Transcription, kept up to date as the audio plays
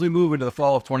As we move into the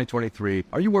fall of 2023,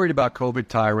 are you worried about COVID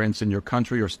tyrants in your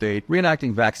country or state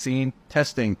reenacting vaccine,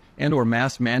 testing, and or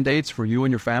mask mandates for you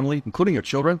and your family, including your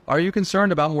children? Are you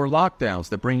concerned about more lockdowns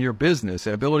that bring your business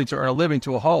and ability to earn a living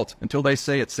to a halt until they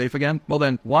say it's safe again? Well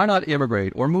then, why not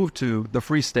immigrate or move to the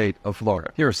free state of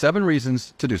Florida? Here are 7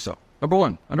 reasons to do so. Number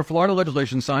 1, under Florida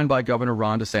legislation signed by Governor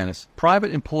Ron DeSantis,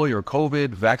 private employer COVID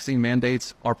vaccine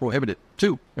mandates are prohibited.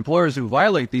 2, employers who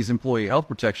violate these employee health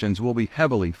protections will be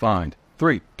heavily fined.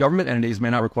 3, government entities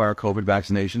may not require COVID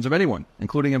vaccinations of anyone,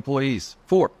 including employees.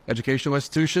 4, educational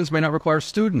institutions may not require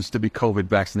students to be COVID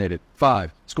vaccinated.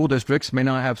 5, school districts may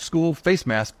not have school face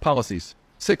mask policies.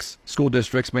 6, school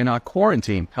districts may not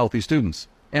quarantine healthy students.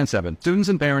 And 7, students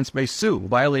and parents may sue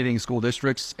violating school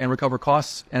districts and recover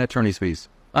costs and attorney's fees.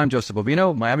 I'm Joseph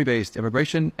Bovino, Miami-based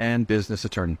immigration and business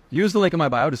attorney. Use the link in my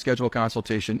bio to schedule a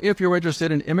consultation if you're interested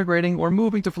in immigrating or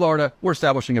moving to Florida or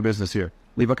establishing a business here.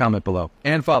 Leave a comment below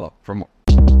and follow for more.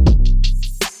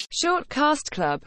 Shortcast Club